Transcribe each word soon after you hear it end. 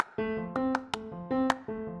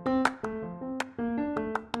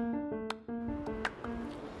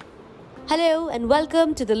Hello and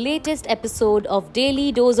welcome to the latest episode of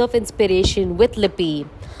Daily Dose of Inspiration with Lippy.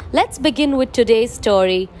 Let's begin with today's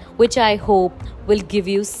story, which I hope will give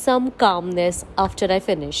you some calmness after I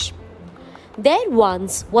finish. There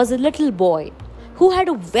once was a little boy who had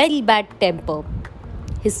a very bad temper.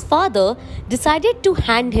 His father decided to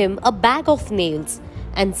hand him a bag of nails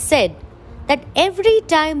and said that every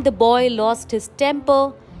time the boy lost his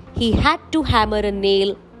temper, he had to hammer a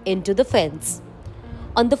nail into the fence.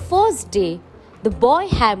 On the first day, the boy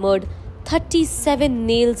hammered 37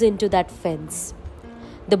 nails into that fence.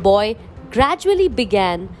 The boy gradually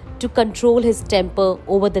began to control his temper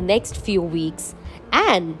over the next few weeks,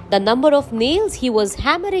 and the number of nails he was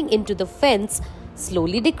hammering into the fence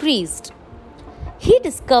slowly decreased. He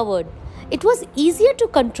discovered it was easier to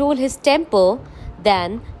control his temper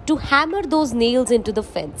than to hammer those nails into the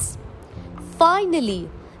fence. Finally,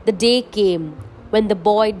 the day came when the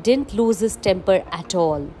boy didn't lose his temper at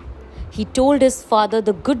all. He told his father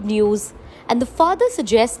the good news, and the father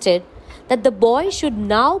suggested that the boy should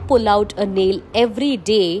now pull out a nail every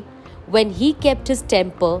day when he kept his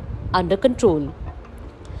temper under control.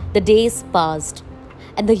 The days passed,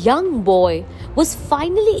 and the young boy was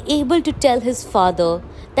finally able to tell his father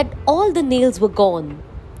that all the nails were gone.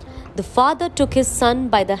 The father took his son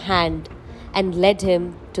by the hand and led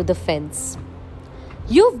him to the fence.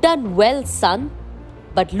 "You've done well, son,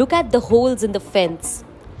 but look at the holes in the fence.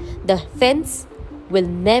 The fence will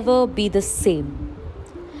never be the same.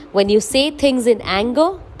 When you say things in anger,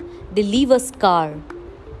 they leave a scar,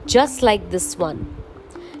 just like this one.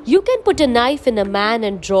 You can put a knife in a man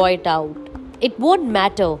and draw it out. It won't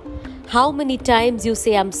matter how many times you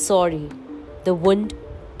say I'm sorry. The wound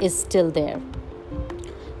is still there."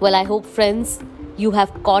 Well, I hope, friends, you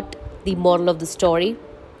have caught the moral of the story.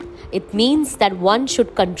 It means that one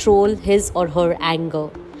should control his or her anger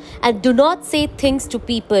and do not say things to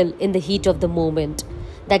people in the heat of the moment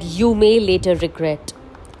that you may later regret.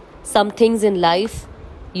 Some things in life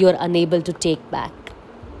you are unable to take back.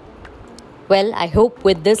 Well, I hope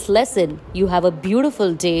with this lesson you have a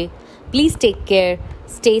beautiful day. Please take care,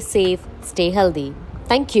 stay safe, stay healthy.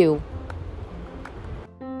 Thank you.